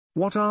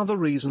What are the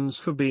reasons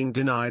for being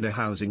denied a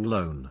housing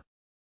loan?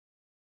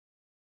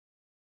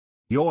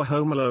 Your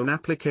home loan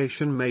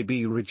application may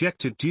be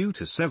rejected due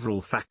to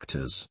several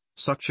factors,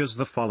 such as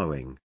the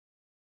following.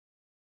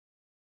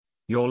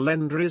 Your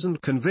lender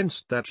isn't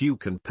convinced that you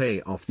can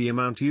pay off the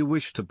amount you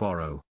wish to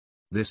borrow.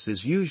 This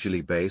is usually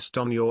based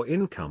on your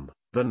income,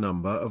 the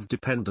number of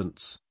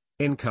dependents,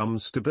 income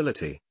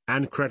stability,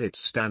 and credit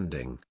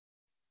standing.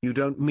 You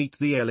don't meet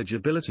the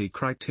eligibility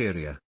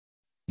criteria.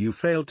 You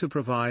fail to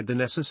provide the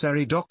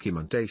necessary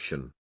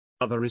documentation.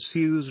 Other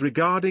issues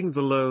regarding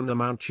the loan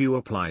amount you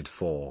applied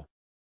for.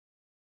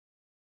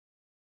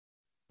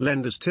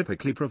 Lenders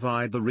typically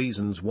provide the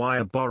reasons why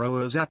a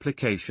borrower's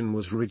application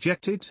was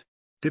rejected.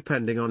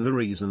 Depending on the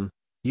reason,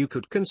 you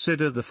could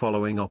consider the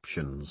following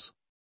options.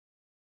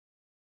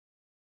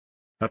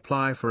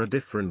 Apply for a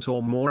different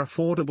or more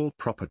affordable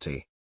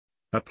property.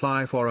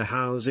 Apply for a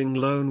housing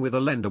loan with a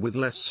lender with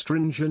less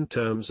stringent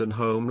terms and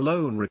home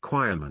loan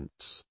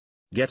requirements.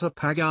 Get a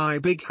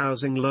PAGI big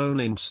housing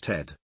loan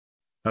instead.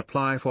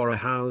 Apply for a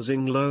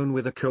housing loan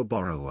with a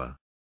co-borrower.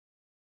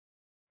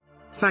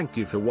 Thank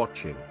you for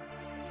watching.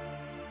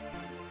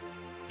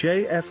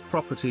 JF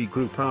Property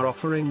Group are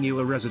offering you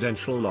a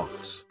residential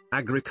lots,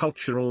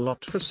 agricultural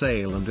lot for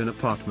sale and an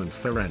apartment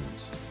for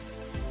rent.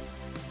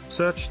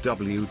 Search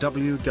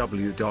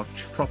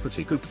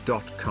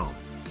www.jfpropertygroup.info.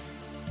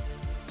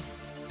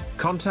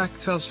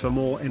 Contact us for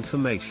more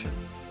information.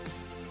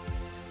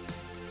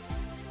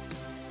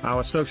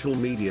 Our social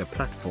media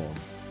platform.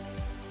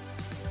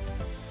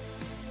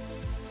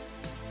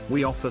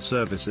 We offer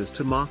services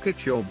to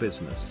market your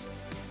business.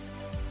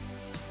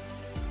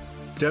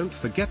 Don't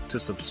forget to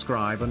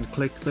subscribe and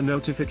click the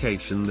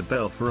notification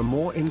bell for a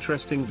more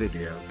interesting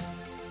video.